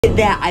At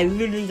that, I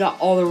literally got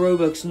all the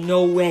Robux.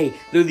 No way.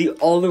 Literally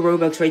all the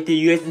Robux right there.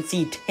 You guys can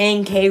see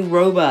 10k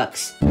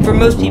Robux. For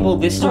most people,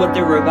 this is what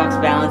their Robux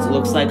balance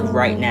looks like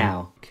right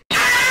now.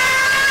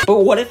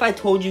 But what if I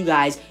told you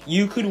guys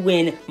you could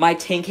win my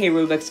 10k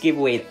Robux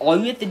giveaway? All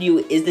you have to do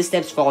is the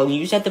steps following.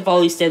 You just have to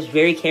follow these steps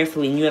very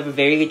carefully and you have a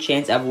very good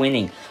chance of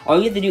winning. All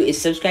you have to do is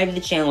subscribe to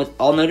the channel with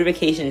all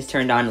notifications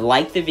turned on,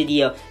 like the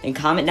video, and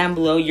comment down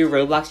below your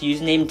Roblox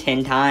username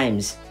 10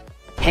 times.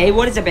 Hey,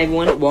 what is up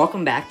everyone?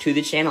 Welcome back to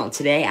the channel.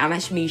 Today, I'm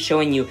actually going to be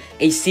showing you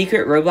a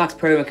secret Roblox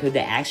promo code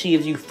that actually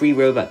gives you free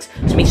Robux.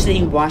 So make sure that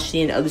you watch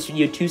the end of this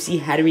video to see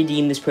how to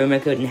redeem this promo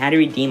code and how to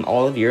redeem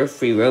all of your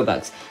free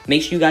Robux.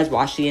 Make sure you guys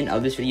watch the end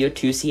of this video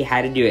to see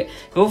how to do it.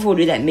 But before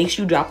we do that, make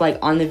sure you drop a like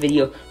on the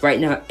video right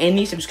now and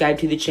you subscribe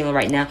to the channel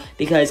right now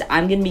because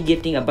I'm going to be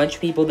gifting a bunch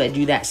of people that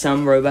do that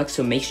some Robux.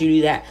 So make sure you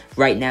do that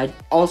right now.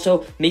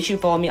 Also, make sure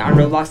you follow me on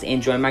Roblox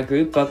and join my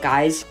group. But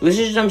guys, let's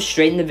just jump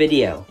straight in the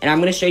video. And I'm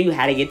going to show you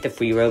how to get the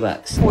free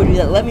Robux. Before we do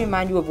that, let me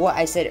remind you of what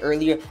I said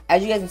earlier.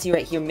 As you guys can see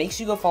right here, make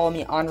sure you go follow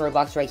me on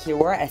Roblox right here.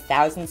 We're at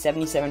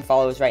 1,077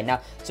 followers right now,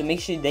 so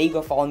make sure that you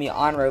go follow me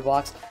on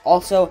Roblox.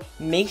 Also,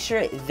 make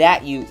sure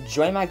that you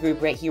join my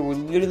group right here. We're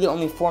literally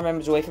only 4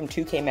 members away from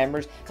 2k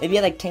members. Maybe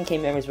at like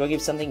 10k members, we'll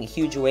give something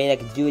huge away,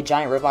 like do a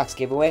giant Roblox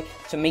giveaway.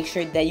 So make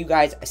sure that you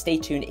guys stay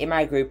tuned in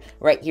my group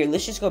right here.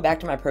 Let's just go back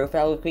to my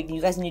profile real quick. You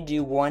guys need to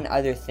do one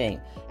other thing.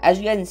 As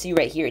you guys can see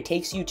right here, it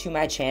takes you to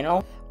my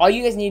channel. All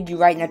you guys need to do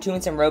right now to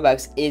win some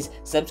Robux is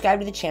subscribe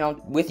to the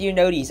channel with your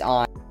noties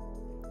on.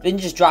 Then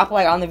just drop a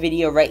like on the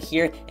video right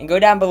here and go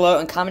down below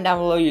and comment down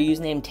below your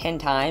username 10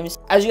 times.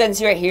 As you guys can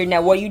see right here,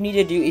 now what you need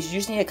to do is you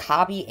just need to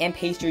copy and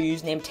paste your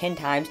username 10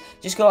 times.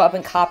 Just go up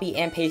and copy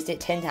and paste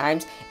it 10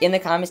 times in the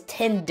comments,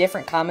 10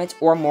 different comments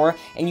or more,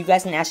 and you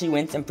guys can actually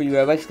win some free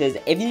Robux because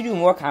if you do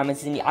more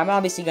comments, then I'm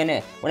obviously gonna,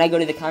 when I go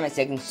to the comment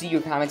section, see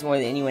your comments more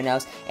than anyone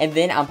else, and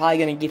then I'm probably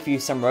gonna give you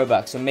some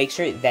Robux. So make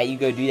sure that you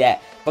go do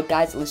that. But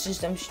guys, let's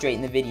just jump straight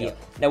in the video.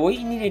 Now what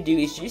you need to do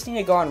is you just need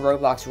to go on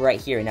Roblox right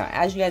here. Now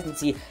as you guys can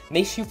see,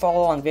 make sure you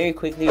follow along very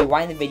quickly,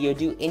 rewind the video,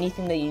 do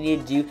anything that you need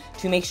to do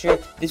to make sure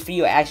this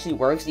video actually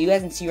works. You guys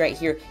can see right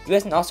here, you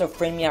guys can also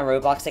friend me on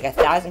Roblox. Like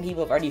 1,000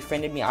 people have already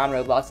friended me on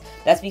Roblox.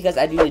 That's because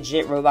I do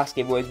legit Roblox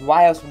giveaways.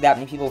 Why else would that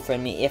many people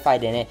friend me if I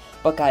didn't?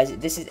 But guys,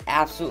 this is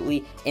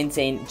absolutely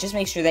insane. Just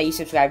make sure that you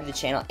subscribe to the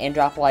channel and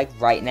drop a like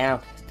right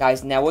now.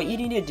 Guys, now what you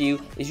need to do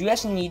is you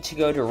actually need to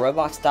go to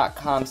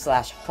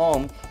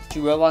roblox.com/home to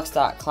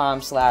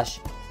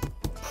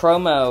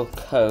roblox.com/promo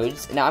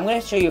codes. Now I'm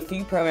going to show you a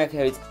few promo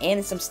codes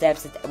and some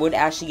steps that would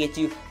actually get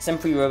you some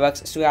free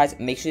Robux. So guys,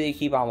 make sure that you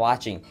keep on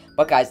watching.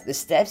 But guys, the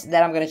steps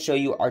that I'm going to show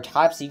you are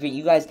top secret.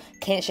 You guys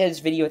can't share this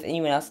video with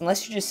anyone else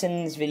unless you're just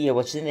sending this video,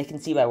 which then they can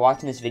see by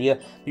watching this video.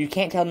 But you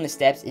can't tell them the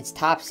steps. It's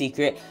top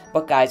secret.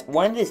 But guys,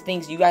 one of the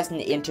things you guys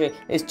need to enter,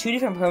 there's 2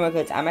 different promo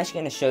codes I'm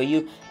actually going to show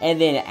you.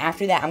 And then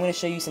after that, I'm going to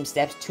show you some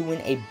steps to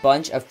win a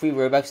bunch of free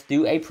Robux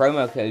through a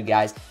promo code,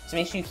 guys. So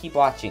make sure you keep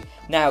watching.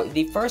 Now,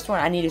 the first one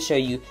I need to show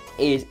you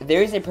is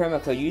there is a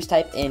promo code. You just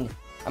type in,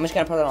 I'm just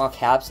going to put it on all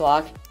caps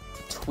lock,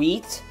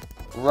 tweet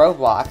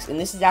Roblox, and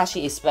this is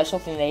actually a special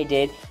thing they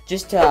did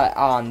just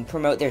to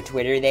promote their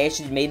Twitter. They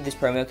actually made this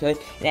promo code,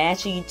 and it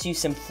actually gets you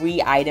some free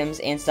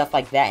items and stuff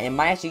like that, and it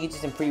might actually get you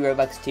some free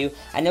Robux too.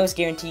 I know it's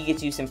guaranteed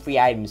gets you some free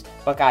items,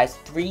 but guys,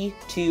 3,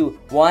 2,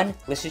 1,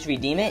 let's just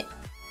redeem it.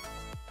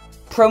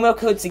 Promo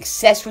code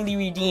successfully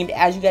redeemed.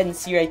 As you guys can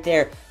see right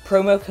there,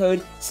 promo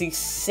code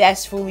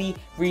successfully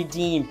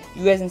redeemed.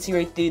 You guys can see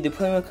right through, the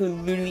promo code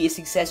literally is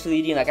successfully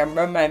redeemed. Like, I'm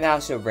running my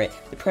mouse over it.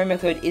 The promo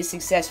code is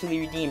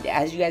successfully redeemed.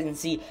 As you guys can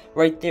see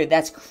right there,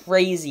 that's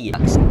crazy.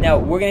 Now,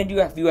 we're going to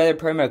do a few other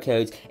promo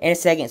codes in a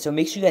second, so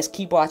make sure you guys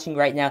keep watching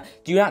right now.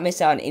 Do not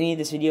miss out on any of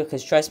this video,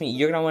 because trust me,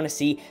 you're going to want to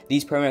see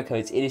these promo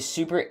codes. It is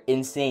super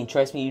insane.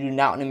 Trust me, you do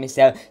not want to miss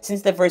out.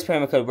 Since the first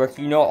promo code worked,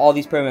 you know all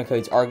these promo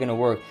codes are going to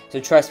work. So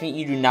trust me,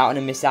 you do not want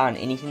to miss out on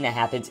anything that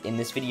happens in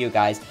this video,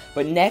 guys.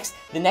 But next,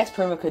 the next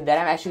promo code that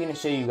I'm actually going to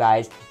show you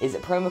guys is a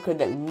promo code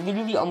that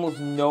literally almost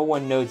no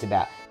one knows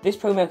about. This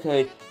promo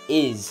code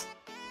is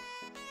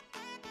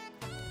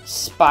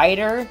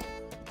Spider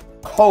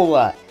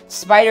Cola.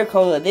 Spider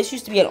Cola. This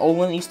used to be an old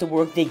one that used to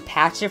work. They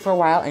patched it for a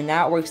while and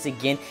now it works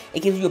again.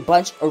 It gives you a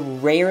bunch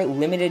of rare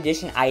limited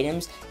edition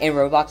items in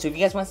Roblox. So if you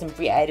guys want some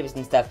free items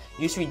and stuff,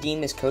 you just redeem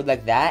this code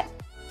like that.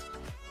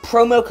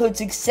 Promo code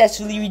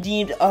successfully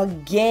redeemed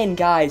again,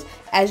 guys.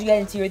 As you guys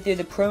can see right there,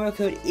 the promo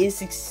code is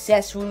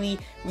successfully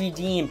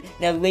redeemed.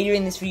 Now, later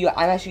in this video,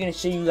 I'm actually going to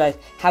show you guys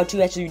how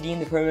to actually redeem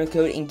the promo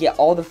code and get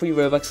all the free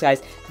Robux,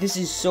 guys. This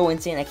is so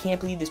insane. I can't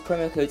believe this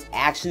promo code's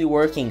actually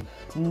working.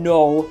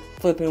 No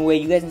flipping way.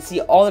 You guys can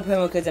see all the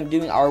promo codes I'm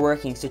doing are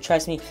working. So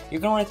trust me, you're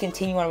going to want to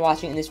continue on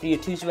watching in this video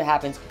to see what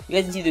happens. You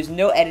guys can see there's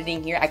no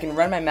editing here. I can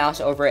run my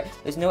mouse over it.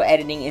 There's no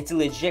editing. It's a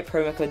legit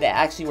promo code that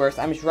actually works.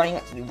 I'm just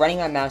running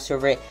my mouse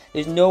over it.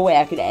 There's no way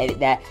I could edit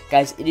that.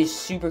 Guys, it is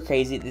super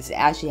crazy. This is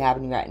actually happening.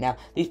 happening right now.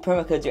 These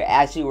promo codes are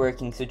actually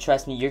working, so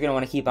trust me, you're going to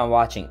want to keep on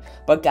watching.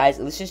 But guys,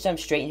 let's just jump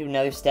straight into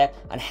another step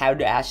on how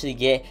to actually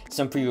get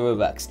some free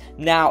Robux.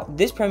 Now,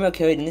 this promo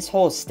code and this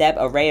whole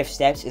array of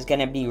steps is going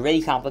to be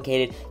really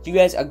complicated. You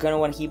guys are going to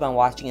want to keep on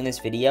watching in this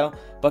video.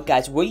 But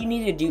guys, what you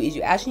need to do is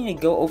you actually need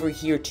to go over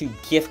here to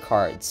gift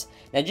cards.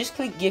 Now just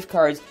click gift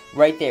cards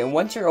right there, and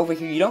once you're over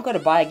here, you don't go to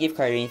buy a gift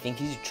card or anything,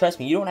 because trust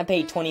me, you don't want to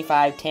pay $25,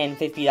 $10,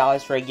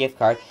 $50 for a gift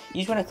card.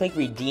 You just want to click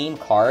redeem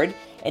card,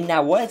 and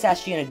now what it's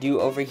actually going to do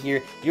over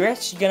here, you're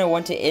actually going to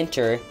want to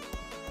enter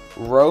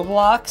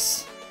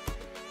Roblox,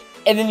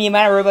 and then the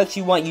amount of Robux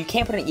you want. You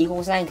can't put an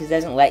equal sign because it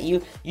doesn't let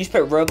you. You just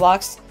put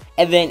Roblox,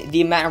 and then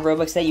the amount of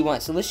Robux that you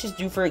want. So let's just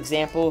do, for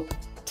example,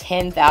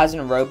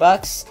 10,000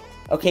 Robux.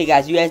 Okay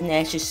guys, you guys can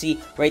actually see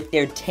right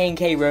there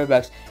 10k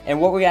Robux, and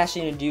what we're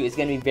actually going to do is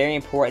going to be very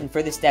important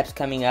for the steps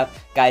coming up.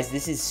 Guys,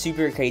 this is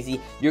super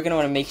crazy. You're going to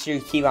want to make sure you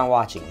keep on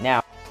watching.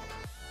 Now,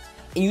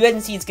 and you guys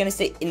can see it's going to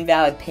say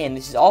invalid pin.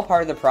 This is all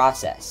part of the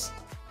process.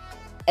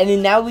 And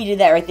then now we did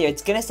that right there,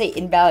 it's going to say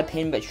invalid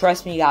pin, but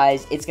trust me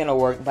guys, it's going to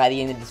work by the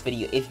end of this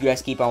video if you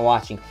guys keep on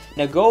watching.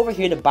 Now go over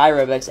here to buy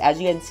Robux. As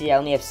you guys can see, I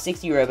only have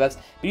 60 Robux,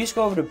 but you just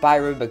go over to buy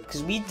Robux,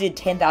 because we did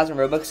 10,000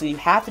 Robux, so you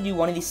have to do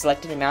one of these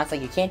selected amounts.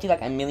 Like, you can't do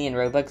like a million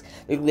Robux.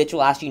 The glitch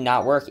will actually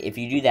not work if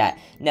you do that.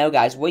 Now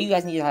guys, what you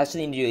guys need to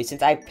actually do is,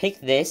 since I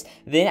picked this,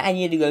 then I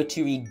need to go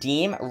to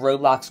redeem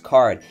Roblox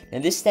card. Now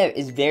this step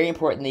is very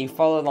important that you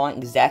follow along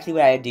exactly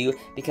what I do,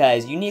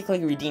 because you need to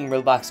click redeem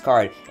Roblox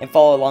card and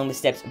follow along the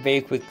steps very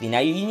quickly. Now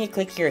you need to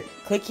click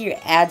here,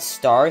 add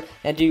star,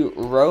 and do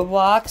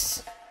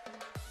Roblox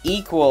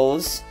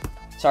equals,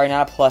 sorry,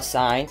 not a plus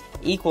sign,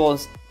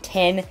 equals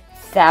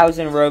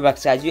 10,000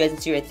 Robux, guys. You guys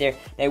can see right there.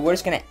 Now we're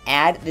just gonna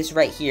add this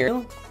right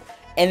here.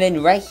 And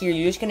then right here,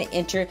 you're just going to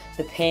enter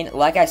the pin,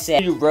 like I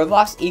said,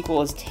 Roblox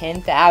equals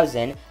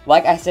 10,000.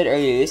 Like I said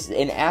earlier, this is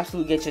an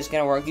absolute glitch that's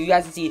going to work. You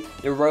guys can see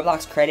the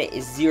Roblox credit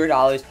is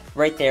 $0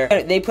 right there.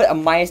 They put a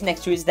minus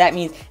next to it, so that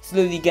means it's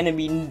literally going to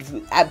be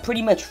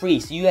pretty much free.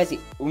 So you guys,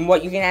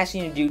 what you're going to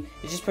actually need to do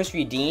is just press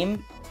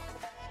redeem.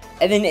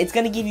 And then it's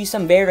going to give you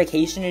some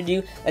verification to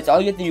do. That's all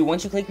you have to do.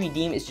 Once you click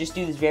redeem, it's just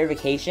do this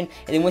verification.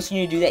 And then once you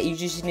need to do that, you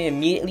just need to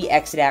immediately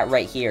exit out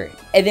right here.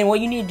 And then what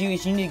you need to do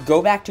is you need to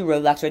go back to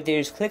Roblox right there.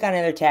 Just click on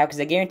another tab,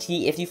 because I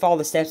guarantee if you follow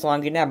the steps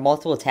along, you're going to have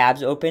multiple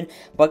tabs open.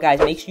 But guys,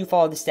 make sure you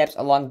follow the steps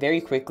along very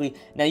quickly.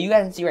 Now you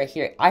guys can see right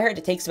here, I heard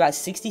it takes about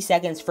 60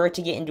 seconds for it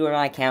to get into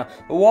my account.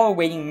 But while we're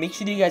waiting, make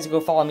sure that you guys go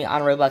follow me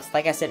on Roblox.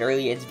 Like I said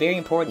earlier, it's very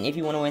important if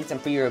you want to win some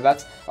free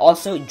Robux.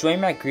 Also, join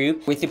my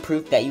group with the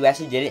proof that you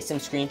actually did it, some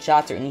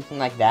screenshots or anything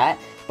like that.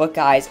 But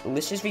guys,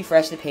 let's just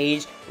refresh the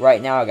page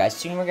right now, guys.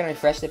 Soon we're going to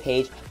refresh the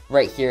page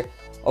right here.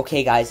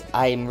 Okay guys,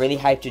 I am really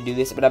hyped to do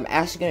this, but I'm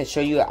actually going to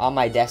show you it on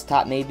my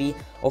desktop maybe.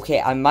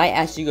 Okay, I might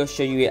actually go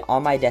show you it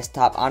on my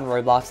desktop on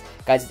Roblox.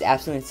 Guys, it's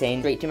absolutely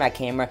insane. Straight to my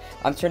camera.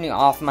 I'm turning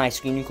off my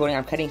screen recording.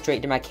 I'm cutting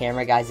straight to my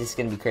camera, guys. This is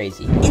going to be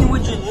crazy. And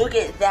would you look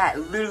at that?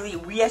 Literally,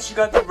 we actually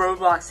got the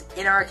Roblox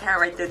in our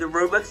account right there. The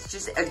Robux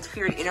just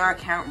appeared in our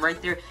account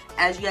right there,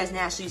 as you guys can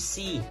actually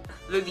see.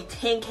 Literally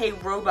 10k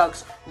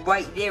Robux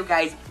right there,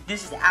 guys.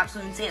 This is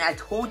absolutely insane. I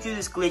told you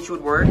this glitch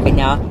would work right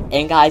now.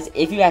 And guys,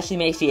 if you actually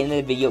make it to the end of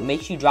the video,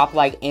 make sure you drop a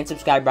like and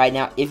subscribe right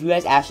now if you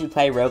guys actually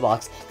play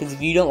Roblox. Because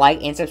if you don't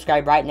like and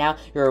subscribe right now,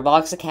 your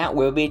Roblox account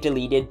will be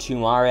deleted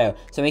tomorrow.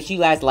 So make sure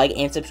you guys like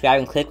and subscribe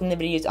and click on the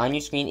videos on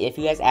your screen if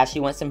you guys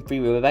actually want some free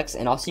Robux.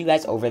 And I'll see you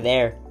guys over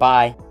there.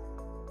 Bye.